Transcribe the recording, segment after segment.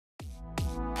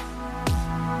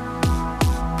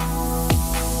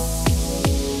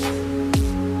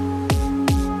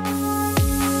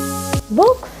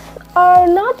Books are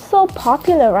not so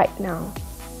popular right now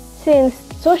since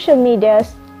social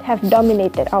medias have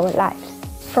dominated our lives.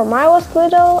 From I was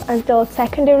little until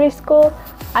secondary school,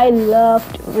 I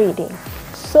loved reading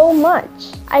so much.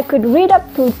 I could read up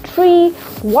to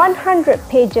 100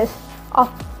 pages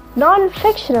of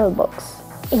non-fictional books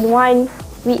in 1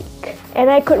 week, and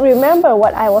I could remember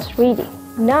what I was reading.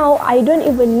 Now I don't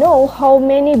even know how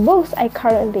many books I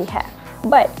currently have.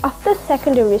 But after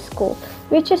secondary school,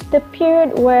 which is the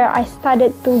period where I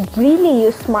started to really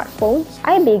use smartphones,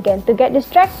 I began to get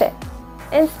distracted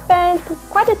and spent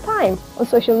quite a time on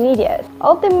social media.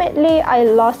 Ultimately, I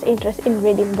lost interest in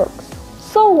reading books.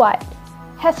 So what?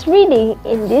 Has reading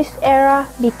in this era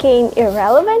become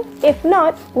irrelevant? If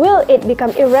not, will it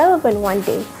become irrelevant one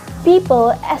day? People,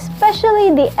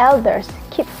 especially the elders,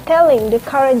 keep telling the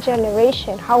current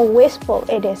generation how wasteful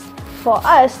it is for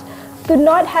us to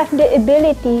not have the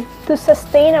ability to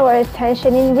sustain our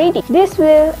attention in reading. This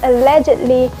will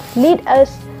allegedly lead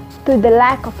us to the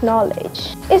lack of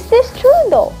knowledge. Is this true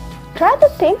though? Try to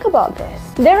think about this.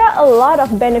 There are a lot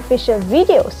of beneficial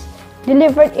videos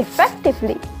delivered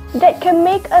effectively that can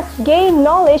make us gain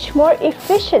knowledge more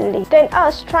efficiently than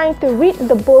us trying to read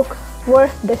the book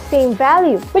worth the same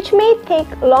value, which may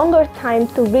take longer time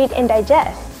to read and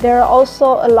digest. There are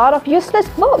also a lot of useless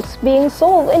books being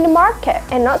sold in the market,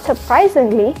 and not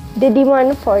surprisingly, the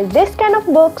demand for this kind of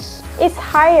books is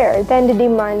higher than the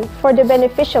demand for the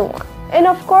beneficial one. And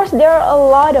of course, there are a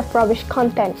lot of rubbish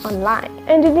content online,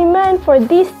 and the demand for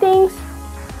these things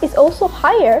is also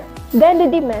higher than the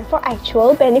demand for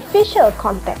actual beneficial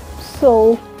content.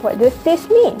 So, what does this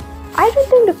mean? I don't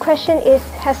think the question is,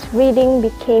 has reading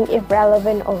become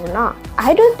irrelevant or not?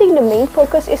 I don't think the main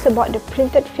focus is about the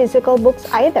printed physical books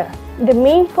either. The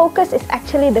main focus is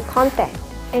actually the content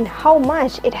and how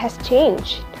much it has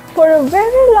changed. For a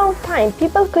very long time,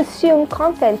 people consume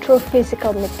content through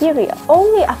physical material.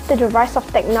 Only after the rise of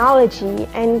technology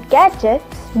and gadgets,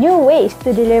 new ways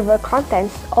to deliver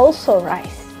contents also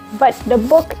rise. But the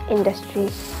book industry,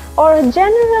 or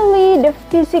generally the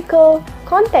physical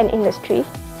content industry,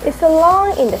 is a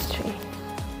long industry,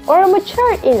 or a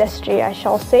mature industry I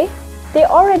shall say. They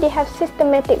already have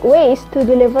systematic ways to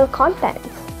deliver content,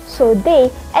 so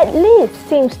they at least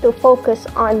seems to focus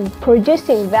on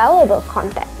producing valuable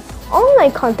content.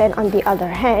 Online content, on the other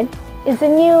hand, is a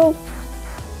new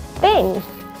thing.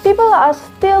 People are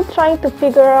still trying to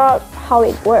figure out how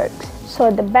it works. So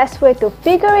the best way to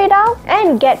figure it out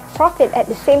and get profit at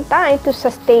the same time to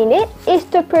sustain it is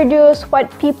to produce what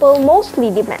people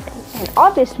mostly demand. And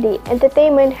obviously,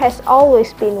 entertainment has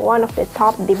always been one of the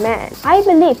top demands. I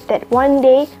believe that one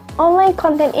day, online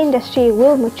content industry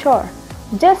will mature,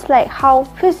 just like how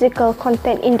physical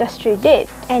content industry did.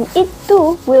 And it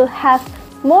too will have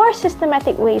more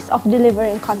systematic ways of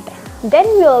delivering content. Then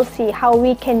we'll see how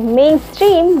we can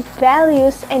mainstream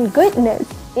values and goodness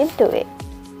into it,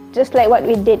 just like what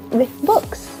we did with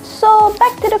books. So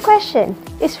back to the question,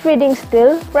 is reading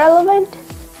still relevant?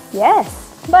 Yes.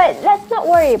 But let's not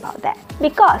worry about that,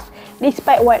 because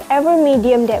despite whatever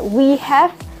medium that we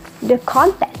have, the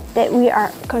content that we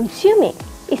are consuming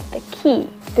is the key.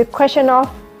 The question of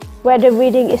whether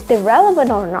reading is still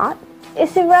relevant or not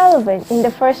is irrelevant in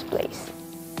the first place,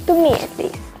 to me at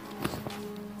least.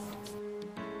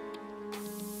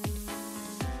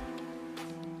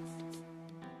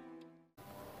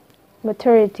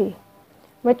 Maturity.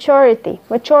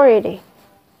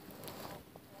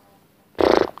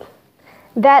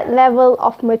 That level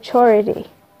of maturity,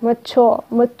 nature,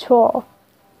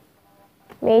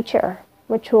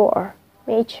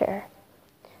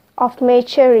 of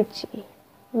maturity,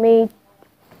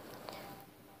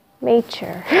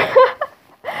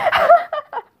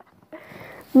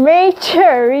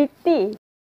 maturity